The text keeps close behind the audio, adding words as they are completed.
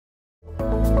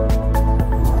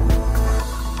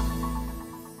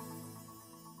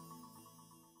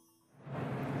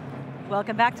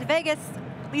Welcome back to Vegas.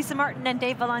 Lisa Martin and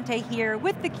Dave Vellante here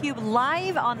with theCUBE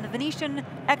live on the Venetian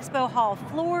Expo Hall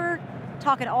floor,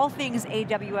 talking all things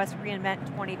AWS reInvent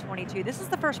 2022. This is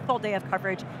the first full day of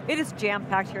coverage. It is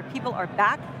jam-packed here. People are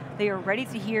back. They are ready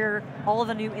to hear all of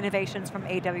the new innovations from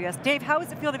AWS. Dave, how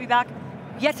does it feel to be back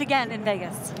yet again in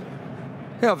Vegas?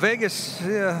 Yeah, Vegas,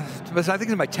 I think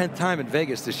it's my 10th time in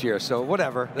Vegas this year, so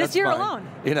whatever. This year alone?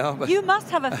 You know, but you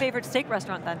must have a favorite steak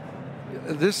restaurant then.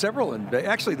 There's several in Vegas.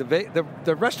 Actually,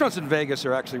 the restaurants in Vegas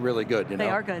are actually really good. You know? They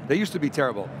are good. They used to be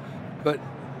terrible, but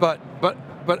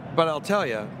I'll tell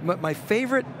you, my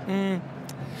favorite,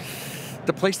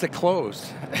 the place that closed.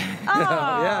 Oh.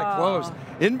 Yeah, it closed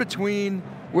in between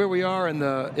where we are in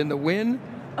the Wynn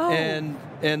and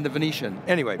the Venetian.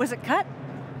 Anyway, was it cut?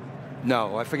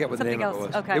 No, I forget what the name of it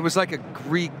was. Okay. It was like a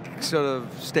Greek sort of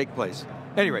steak place.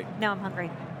 Anyway, now I'm hungry.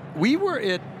 We were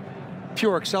at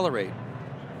Pure Accelerate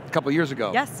a couple years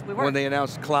ago. Yes, we were. When they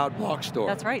announced Cloud Block Store.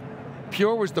 That's right.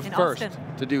 Pure was the first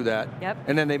Austin to do that. Yep.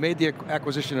 And then they made the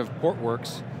acquisition of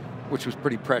Portworx, which was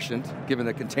pretty prescient, given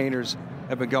the containers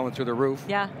have been going through the roof.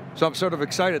 Yeah. So I'm sort of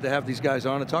excited to have these guys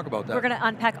on and talk about that. We're going to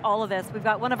unpack all of this. We've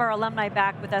got one of our alumni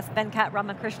back with us, Venkat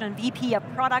Ramakrishnan, VP of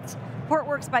Product,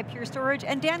 Portworx by Pure Storage,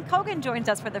 and Dan Kogan joins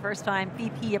us for the first time,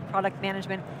 VP of Product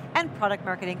Management and Product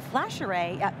Marketing,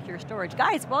 FlashArray at Pure Storage.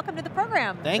 Guys, welcome to the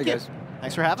program. Thank you. Guys.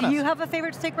 Thanks for having us. Do you have a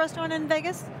favorite steak restaurant in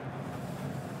Vegas?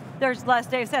 There's, as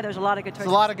Dave said, there's a lot of good choices.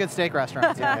 There's a lot of good steak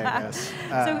restaurants in Vegas.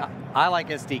 So, I like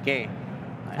SDK.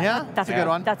 Yeah, that's a good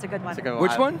one. That's a good one. That's a good one.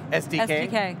 Which one? SDK.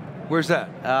 SDK. Where's that?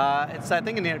 It's, I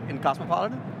think, in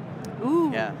Cosmopolitan. Ooh.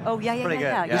 Yeah. Oh, yeah. Pretty good,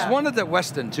 yeah. There's one at the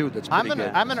Westin, too, that's pretty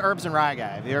good. I'm an Herbs and Rye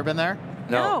guy. Have you ever been there?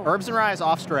 No. Herbs and Rye is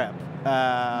off-strip,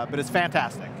 but it's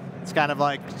fantastic. It's kind of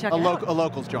like a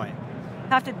locals joint.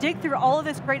 Have to dig through all of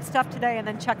this great stuff today and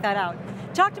then check that out.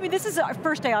 Talk to me, this is our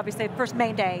first day, obviously, first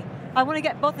main day. I want to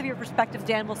get both of your perspectives.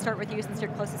 Dan, we'll start with you since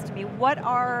you're closest to me.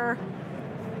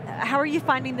 How are you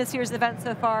finding this year's event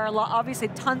so far? Obviously,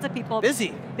 tons of people.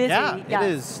 Busy. Yeah,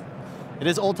 yes. It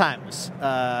is old times.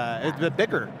 It's a bit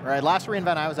bigger, right? Last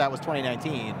reInvent I was at was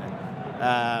 2019,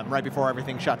 right before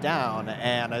everything shut down,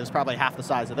 and it was probably half the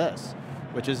size of this,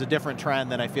 which is a different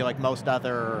trend than I feel like most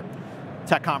other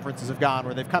tech conferences have gone,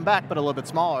 where they've come back but a little bit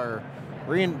smaller.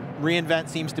 reInvent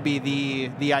seems to be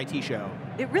the IT show.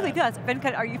 It really does.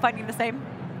 Venkat, are you finding the same?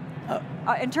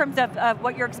 In terms of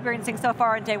what you're experiencing so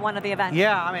far on day one of the event?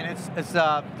 Yeah, I mean,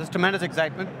 there's tremendous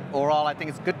excitement. Overall, I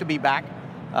think it's good to be back.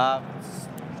 It's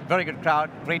very good crowd,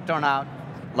 great turnout,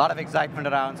 a lot of excitement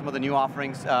around some of the new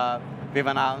offerings we've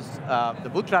announced. The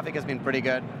booth traffic has been pretty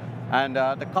good. And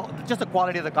just the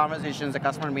quality of the conversations, the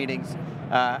customer meetings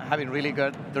have been really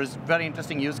good. There's very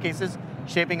interesting use cases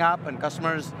shaping up and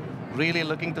customers really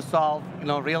looking to solve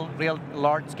real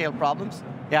large-scale problems.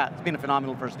 Yeah, it's been a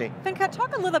phenomenal first day. Venkat,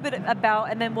 talk a little bit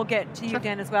about, and then we'll get to you,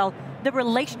 Dan, as well, the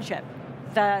relationship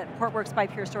that Portworx by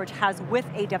Pure Storage has with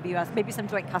AWS, maybe some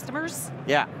joint customers?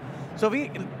 Yeah, so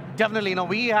we definitely,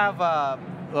 we have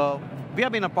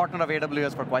been a partner of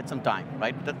AWS for quite some time,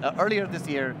 right? Earlier this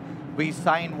year, we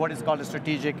signed what is called a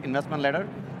strategic investment letter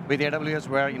with AWS,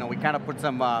 where we kind of put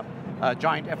some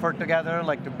joint effort together,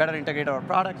 like to better integrate our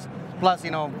products, plus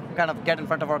kind of get in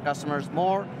front of our customers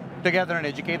more together and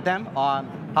educate them on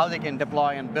how they can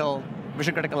deploy and build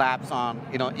mission-critical apps on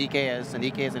EKS and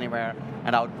EKS Anywhere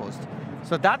and Outpost.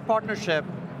 So that partnership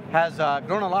has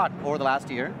grown a lot over the last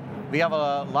year. We have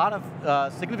a lot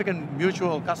of significant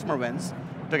mutual customer wins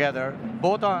together,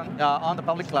 both on the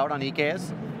public cloud, on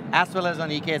EKS, as well as on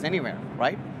EKS Anywhere,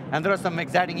 right? And there are some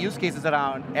exciting use cases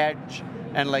around edge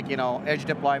and edge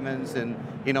deployments and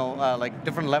like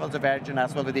different levels of edge, and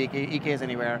as well with the EKS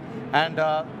Anywhere. And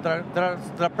there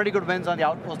are pretty good wins on the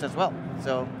Outpost as well.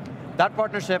 So that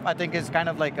partnership, I think, is kind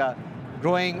of like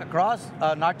growing across.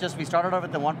 Not just we started out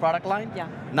with the one product line. Yeah.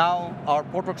 Now our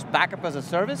Portworx backup as a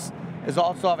service is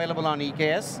also available on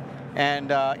EKS,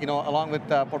 and along with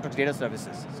Portworx data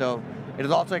services. So it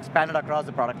is also expanded across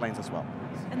the product lines as well.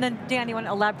 And then, Dan, you want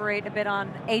to elaborate a bit on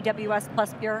AWS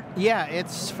plus Pure? Yeah,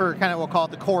 it's for kind of, we'll call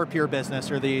it the core Pure business,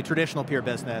 or the traditional Pure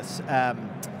business. As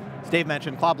Dave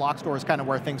mentioned, Cloud Block Store is kind of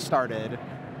where things started,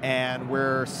 and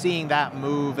we're seeing that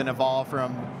move and evolve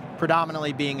from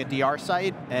predominantly being a DR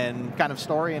site and kind of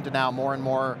story into now more and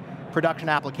more production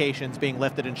applications being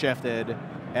lifted and shifted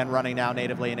and running now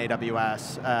natively in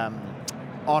AWS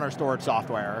on our storage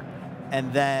software.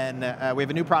 And then we have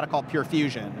a new product called Pure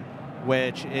Fusion,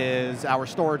 which is our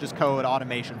storage as code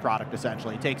automation product,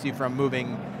 essentially. It takes you from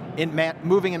moving and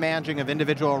managing of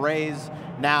individual arrays,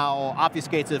 now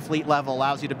obfuscates at fleet level,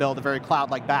 allows you to build a very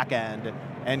cloud-like backend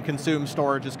and consume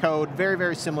storage as code, very,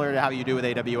 very similar to how you do with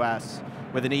AWS.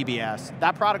 with an EBS.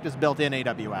 That product is built in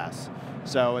AWS.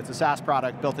 So it's a SaaS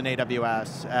product built in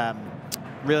AWS,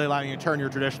 really allowing you to turn your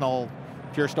traditional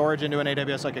Pure Storage into an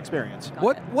AWS-like experience.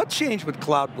 What changed with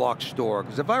Cloud Block Store?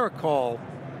 Because if I recall,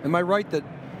 am I right that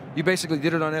you basically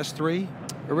did it on S3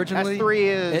 originally?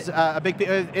 S3 is a big,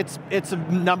 it's a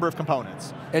number of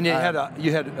components. And you had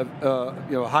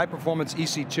a high performance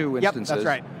EC2 instances. Yep, that's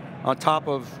right. On top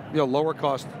of lower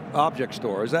cost object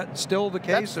store. Is that still the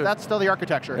case? That's still the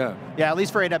architecture. Yeah, at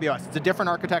least for AWS. It's a different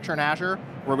architecture in Azure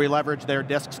where we leverage their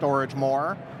disk storage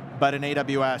more, but in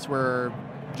AWS we're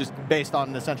just based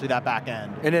on essentially that back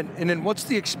end. And then what's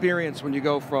the experience when you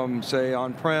go from, say,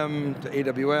 on-prem to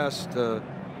AWS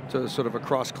to sort of a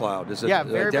cross-cloud? Is it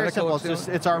very simple.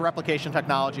 It's our replication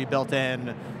technology built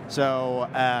in. So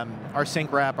our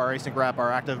sync rep, our async rep,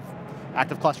 our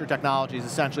active cluster technology is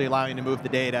essentially allowing you to move the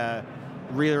data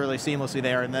really, really seamlessly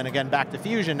there. And then again, back to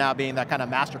Fusion now being that kind of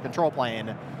master control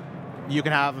plane, you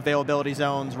can have availability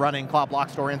zones running Cloud Block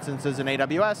Store instances in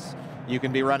AWS. You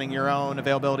can be running your own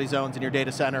availability zones in your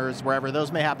data centers, wherever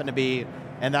those may happen to be,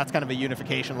 and that's kind of a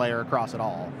unification layer across it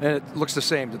all. And it looks the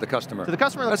same to the customer. To the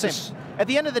customer, it looks the same. At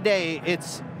the end of the day,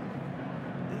 it's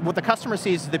what the customer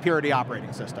sees is the Purity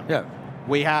operating system. Yeah.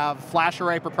 We have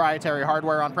FlashArray proprietary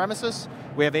hardware on premises.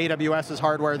 We have AWS's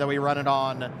hardware that we run it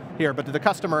on here, but to the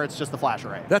customer, it's just the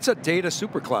FlashArray. That's a data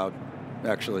supercloud,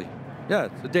 actually. Yeah,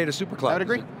 it's a data supercloud. I would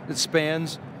agree. It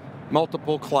spans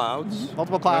multiple clouds.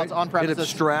 Multiple clouds, right? On premises. It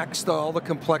abstracts all the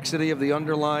complexity of the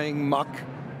underlying muck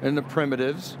and the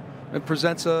primitives and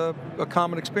presents a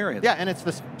common experience. Yeah, and it's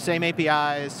the same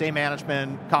APIs, same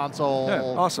management, console. Yeah,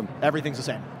 awesome. Everything's the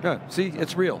same. Yeah, see,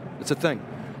 it's real. It's a thing.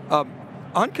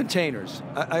 On containers,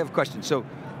 I have a question. So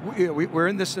we're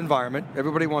in this environment.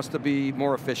 Everybody wants to be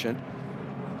more efficient.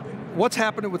 What's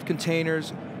happening with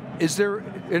containers? Is there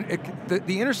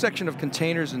the intersection of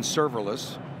containers and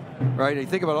serverless, right? And you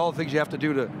think about all the things you have to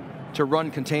do to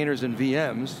run containers and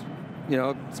VMs,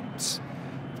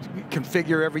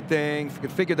 configure everything,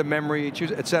 configure the memory,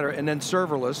 choose, et cetera, and then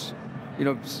serverless,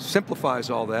 simplifies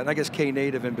all that. And I guess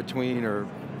Knative in between, or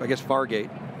I guess Fargate.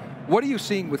 What are you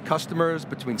seeing with customers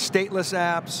between stateless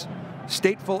apps,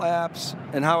 stateful apps,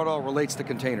 and how it all relates to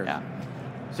containers? Yeah,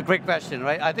 it's a great question,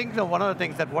 right? I think one of the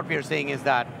things that what we are seeing is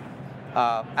that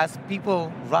as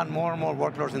people run more and more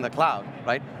workloads in the cloud,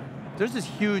 right? There's this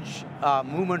huge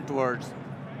movement towards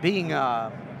being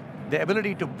the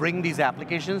ability to bring these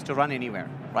applications to run anywhere,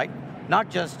 right? Not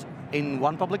just in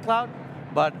one public cloud,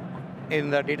 but in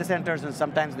the data centers and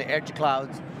sometimes the edge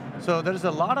clouds. So there's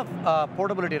a lot of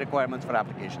portability requirements for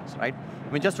applications, right?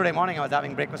 I mean, just today morning I was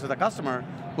having breakfast with a customer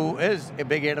who is a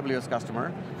big AWS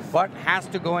customer, but has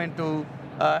to go into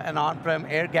an on-prem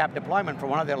air-gap deployment for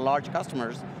one of their large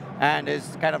customers and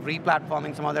is kind of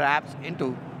re-platforming some of their apps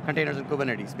into containers and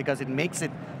Kubernetes because it makes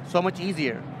it so much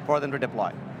easier for them to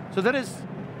deploy. So there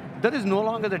is no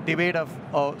longer the debate of,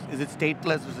 is it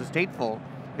stateless versus stateful?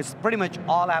 It's pretty much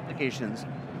all applications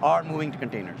are moving to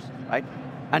containers, right?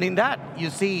 And in that, you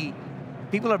see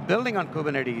people are building on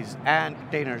Kubernetes and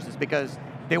containers is because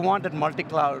they want that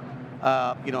multi-cloud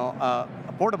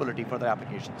portability for their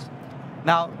applications.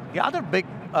 Now, the other big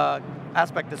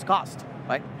aspect is cost,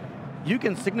 right? You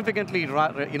can significantly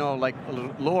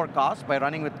lower cost by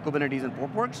running with Kubernetes and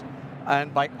Portworx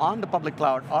and by on the public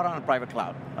cloud or on a private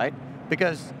cloud, right?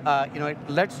 Because it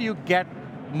lets you get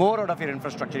more out of your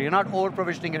infrastructure. You're not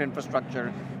over-provisioning your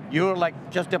infrastructure. You're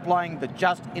like just deploying the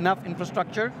just enough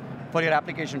infrastructure for your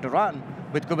application to run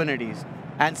with Kubernetes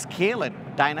and scale it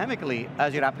dynamically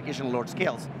as your application load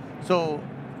scales. So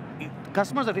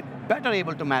customers are better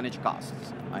able to manage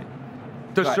costs, right?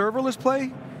 Does serverless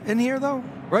play in here though?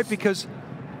 Right, because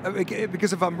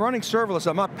if I'm running serverless,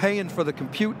 I'm not paying for the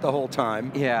compute the whole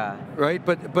time. Yeah. Right,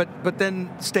 but then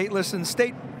stateless and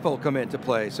stateful come into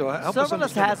play. So help us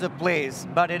serverless has a place,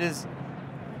 but it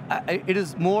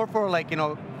is more for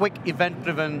quick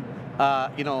event-driven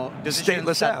decisions.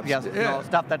 Stateless apps. Yes,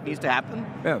 stuff that needs to happen.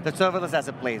 Yeah. The serverless has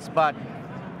a place, but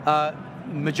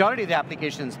majority of the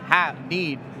applications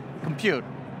need compute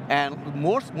and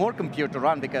more compute to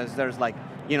run because there's a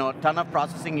ton of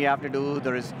processing you have to do.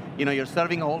 There is, you're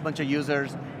serving a whole bunch of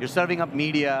users. You're serving up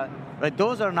media, right?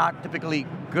 Those are not typically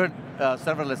good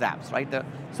serverless apps, right? The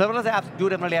serverless apps do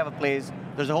definitely have a place.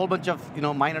 There's a whole bunch of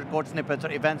minor code snippets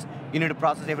or events you need to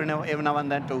process every now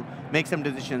and then to make some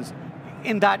decisions.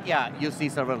 In that, yeah, you see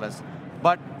serverless.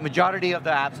 But majority of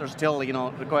the apps are still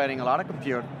requiring a lot of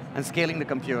compute and scaling the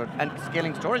compute and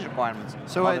scaling storage requirements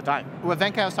all the time. What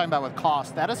Venkat was talking about with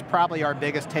cost, that is probably our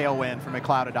biggest tailwind from a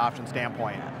cloud adoption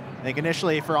standpoint. I think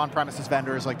initially for on-premises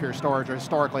vendors like Pure Storage or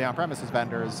historically on-premises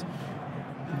vendors,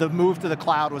 the move to the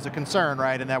cloud was a concern,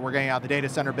 right? And that we're getting out of the data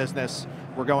center business,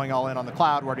 we're going all in on the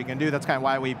cloud, what are you going to do? That's kind of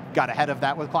why we got ahead of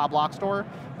that with Cloud Block Store.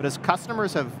 But as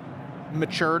customers have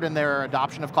matured in their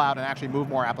adoption of cloud and actually move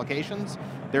more applications,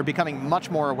 they're becoming much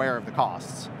more aware of the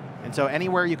costs. And so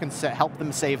anywhere you can help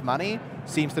them save money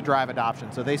seems to drive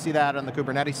adoption. So they see that on the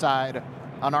Kubernetes side.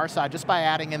 On our side, just by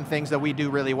adding in things that we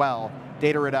do really well,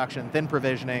 data reduction, thin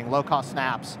provisioning, low-cost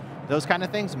snaps, those kind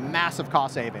of things, massive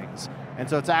cost savings. And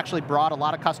so it's actually brought a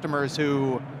lot of customers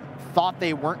who thought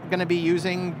they weren't going to be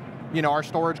using our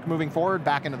storage moving forward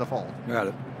back into the fold. Got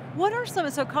it. What are some,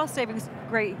 so cost savings,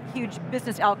 great, huge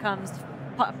business outcomes,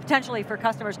 potentially for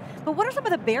customers, but what are some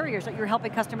of the barriers that you're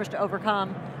helping customers to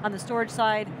overcome on the storage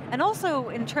side, and also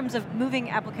in terms of moving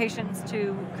applications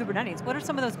to Kubernetes? What are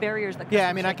some of those barriers that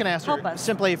customers I can answer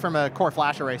simply from a core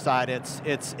FlashArray side,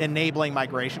 it's enabling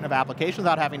migration of applications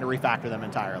without having to refactor them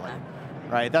entirely,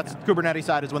 right? That's Kubernetes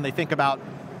side is when they think about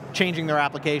changing their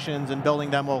applications and building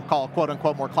them, we'll call quote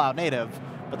unquote more cloud native,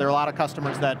 but there are a lot of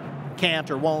customers that can't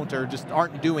or won't or just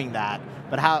aren't doing that,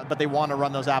 but they want to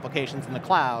run those applications in the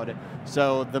cloud.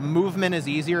 So the movement is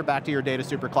easier, back to your data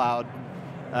super cloud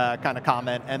kind of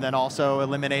comment, and then also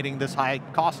eliminating this high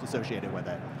cost associated with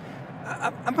it.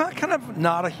 I'm kind of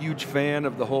not a huge fan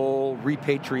of the whole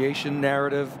repatriation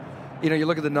narrative. You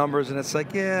look at the numbers and it's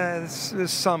like, yeah,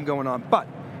 there's some going on. But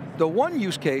the one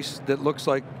use case that looks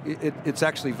like it's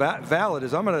actually valid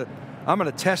is I'm going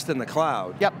to test in the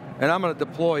cloud. Yep. And I'm going to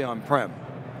deploy on-prem.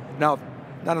 Now,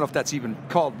 I don't know if that's even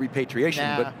called repatriation,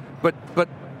 nah. but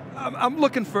I'm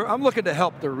looking to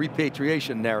help the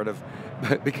repatriation narrative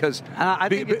because I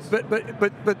think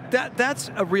that's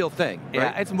a real thing. Right?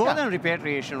 Yeah, it's more than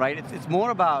repatriation, right? It's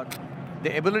more about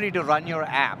the ability to run your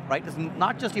app, right? It's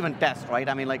not just even test, right?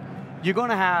 I mean, like, you're going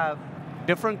to have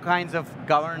different kinds of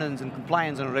governance and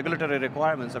compliance and regulatory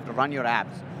requirements to run your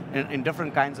apps in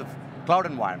different kinds of cloud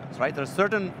environments, right? There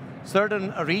are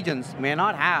certain regions may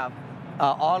not have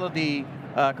all of the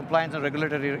compliance and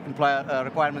regulatory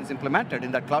requirements implemented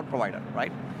in that cloud provider,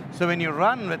 right? So when you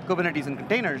run with Kubernetes and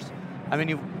containers, I mean,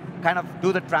 you kind of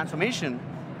do the transformation.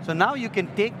 So now you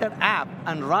can take that app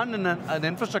and run in an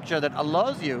infrastructure that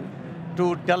allows you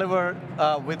to deliver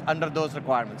under those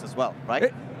requirements as well,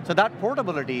 right? So that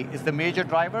portability is the major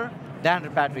driver than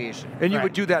repatriation. And you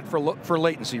would do that for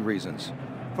latency reasons?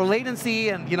 For latency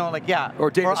and, or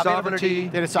data sovereignty.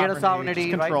 Data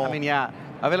sovereignty, right? control. I mean,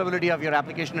 availability of your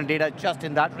application and data just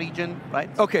in that region, right?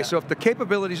 Okay, so if the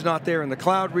capability's not there in the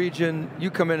cloud region,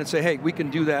 you come in and say, hey, we can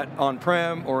do that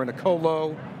on-prem or in a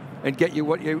colo and get you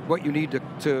what you need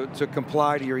to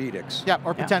comply to your edicts. Yeah,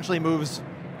 or potentially moves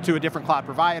to a different cloud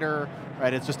provider,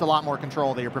 right? It's just a lot more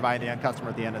control that you're providing the end customer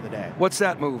at the end of the day. What's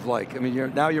that move like? I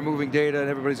mean, now you're moving data and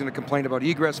everybody's going to complain about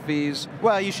egress fees.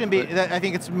 Well, you shouldn't be, I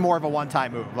think it's more of a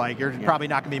one-time move. Like, you're probably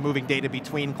not going to be moving data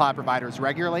between cloud providers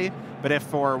regularly, but if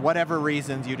for whatever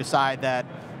reasons you decide that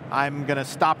I'm going to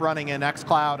stop running in X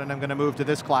cloud and I'm going to move to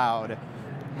this cloud,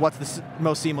 what's the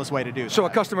most seamless way to do that? So a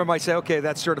customer might say, okay,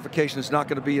 that certification is not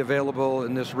going to be available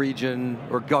in this region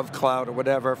or GovCloud or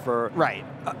whatever for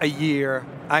a year.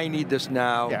 I need this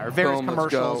now. Yeah, or various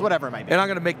commercials, whatever it might be. And I'm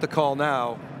going to make the call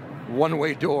now,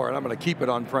 one-way door, and I'm going to keep it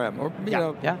on-prem. Or, you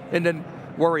know, and then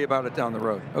worry about it down the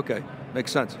road. Okay, makes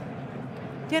sense.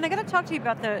 Dan, I got to talk to you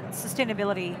about the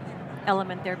sustainability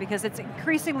element there, because it's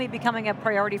increasingly becoming a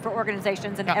priority for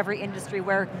organizations in every industry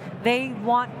where they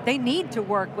need to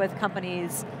work with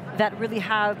companies that really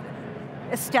have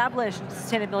established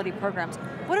sustainability programs.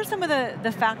 What are some of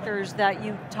the factors that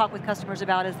you talk with customers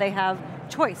about as they have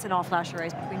choice in all flash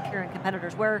arrays between peer and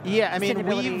competitors? Where I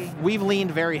mean, we've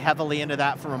leaned very heavily into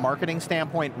that from a marketing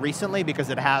standpoint recently because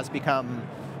it has become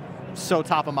so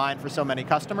top of mind for so many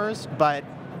customers, but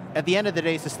at the end of the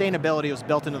day, sustainability was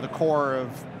built into the core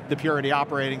of the Purity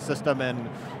operating system and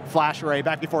FlashArray,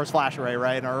 back before it's FlashArray,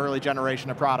 right, in our early generation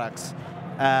of products.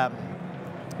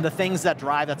 The things that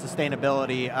drive that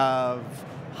sustainability of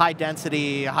high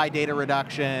density, high data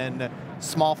reduction,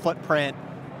 small footprint,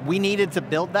 we needed to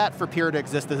build that for Pure to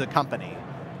exist as a company.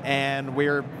 And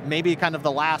we're maybe kind of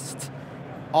the last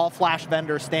all-flash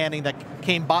vendor standing that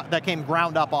came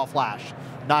ground up all-flash,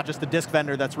 not just a disk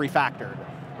vendor that's refactored,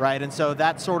 right? And so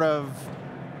that sort of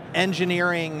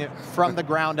engineering from the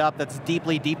ground up that's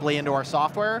deeply, deeply into our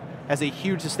software has a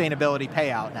huge sustainability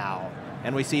payout now.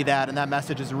 And we see that, and that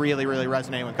message is really, really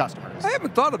resonating with customers. I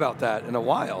haven't thought about that in a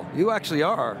while. You actually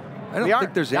are. I don't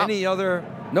think there's any other,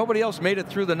 nobody else made it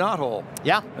through the knothole.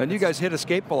 Yeah. And you guys hit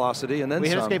escape velocity and then we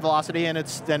some. hit escape velocity and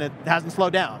it hasn't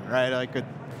slowed down, right?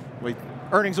 Like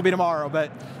earnings will be tomorrow, but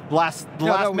the last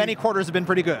many quarters have been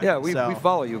pretty good. Yeah, we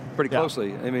follow you pretty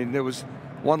closely. I mean,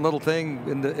 one little thing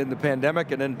in the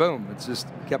pandemic, and then boom, it's just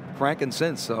kept cranking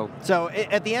since. So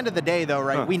at the end of the day, though,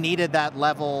 right, we needed that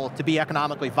level to be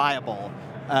economically viable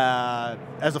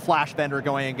as a flash vendor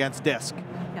going against disk.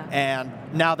 Yeah. And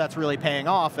now that's really paying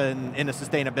off in a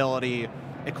sustainability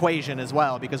equation as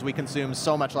well, because we consume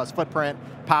so much less footprint,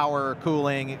 power,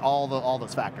 cooling, all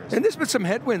those factors. And there's been some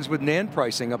headwinds with NAND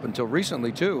pricing up until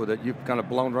recently too, that you've kind of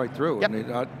blown right through. Yep.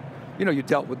 And you know, you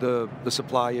dealt with the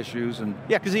supply issues and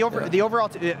yeah, because the overall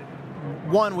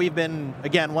one, we've been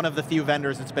again one of the few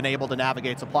vendors that's been able to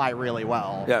navigate supply really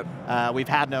well. Yeah. We've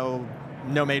had no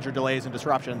major delays and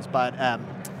disruptions, but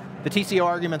the TCO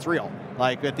argument's real.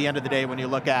 Like at the end of the day, when you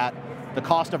look at the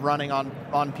cost of running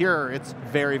on Pure, it's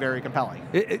very, very compelling.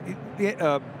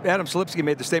 Adam Selipsky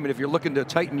made the statement, if you're looking to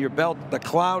tighten your belt, the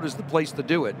cloud is the place to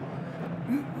do it.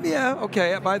 Yeah,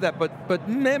 okay, I buy that, but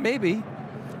maybe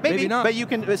not. But you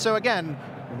can, so again,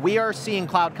 we are seeing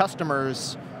cloud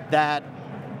customers that,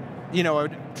 you know,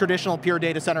 traditional Pure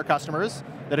data center customers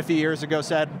that a few years ago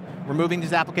said, we're moving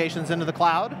these applications into the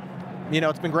cloud. You know,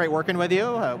 it's been great working with you.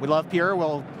 We love Pure,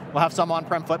 we'll have some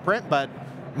on-prem footprint, but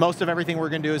most of everything we're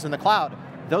going to do is in the cloud.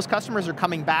 Those customers are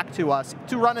coming back to us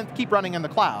to keep running in the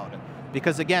cloud.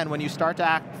 Because again, when you start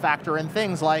to factor in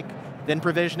things like then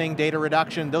provisioning, data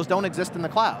reduction, those don't exist in the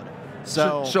cloud.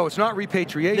 So it's not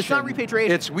repatriation. It's not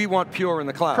repatriation. It's we want Pure in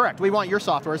the cloud. Correct, we want your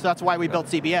software, so that's why we built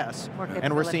CBS.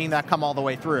 And we're seeing that come all the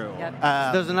way through. Yep.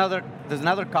 There's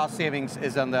another cost savings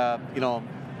is on the, you know,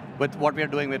 with what we are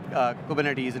doing with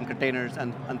Kubernetes and containers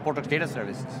and Portworx data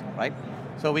services, right?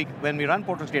 So when we run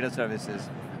Portworx data services,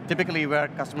 typically where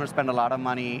customers spend a lot of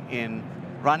money in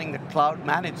running the cloud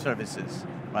managed services,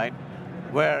 right?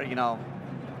 Where, you know,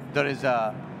 there's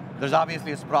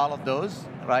obviously a sprawl of those,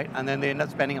 right? And then they end up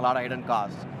spending a lot of hidden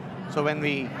costs. So when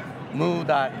we move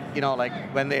that, you know, like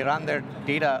when they run their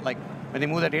data, like when they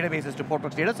move their databases to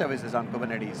Portworx data services on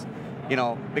Kubernetes, you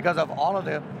know, because of all of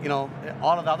the, you know,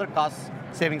 all of the other cost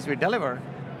savings we deliver,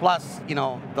 plus, you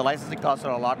know, the licensing costs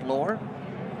are a lot lower,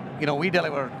 you know, we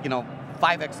deliver, you know,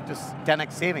 5x to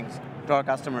 10x savings to our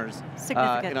customers.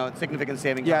 Significant. You know, significant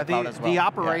savings yeah, on the cloud as well. The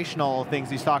operational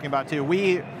things he's talking about too.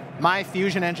 My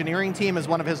Fusion engineering team is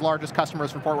one of his largest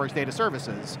customers for Portworx Data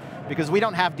Services, because we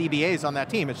don't have DBAs on that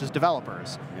team, it's just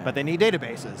developers. Yeah. But they need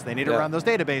databases. They need to run those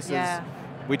databases. Yeah.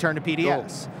 We turn to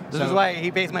PDS. Cool. This is why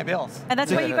he pays my bills. And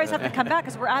that's why you guys have to come back,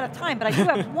 because we're out of time. But I do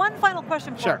have one final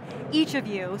question for each of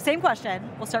you. Same question.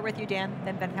 We'll start with you, Dan,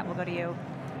 then Venkat will go to you.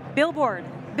 Billboard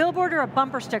or a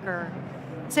bumper sticker?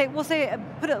 We'll say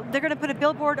they're going to put a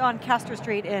billboard on Castor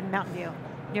Street in Mountain View,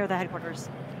 near the headquarters,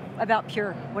 about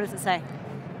Pure. What does it say?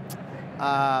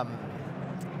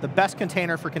 The best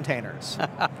container for containers.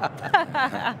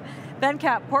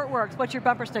 Venkat, Portworx, what's your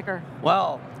bumper sticker?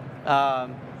 Well,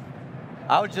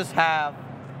 I would just have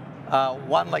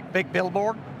one like big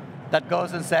billboard that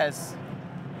goes and says,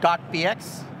 got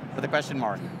PX with a question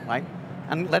mark, right?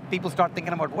 And let people start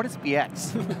thinking about what is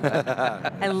PX.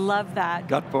 I love that.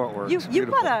 Got Portworx. You've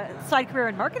got a side career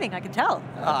in marketing, I can tell.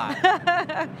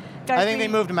 I think they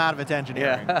moved him out of its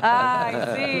engineering. Yeah.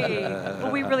 I see.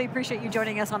 Well, we really appreciate you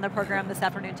joining us on the program this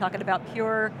afternoon, talking about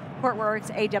Pure,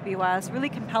 Portworx, AWS, really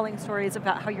compelling stories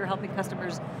about how you're helping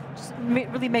customers just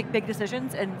really make big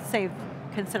decisions and save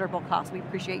considerable costs. We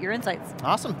appreciate your insights.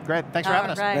 Awesome, great. Thanks for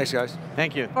having us. Thanks, guys.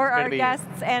 Thank you. For our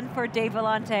guests and for Dave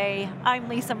Vellante, I'm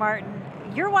Lisa Martin.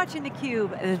 You're watching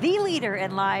theCUBE, the leader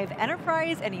in live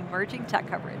enterprise and emerging tech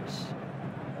coverage.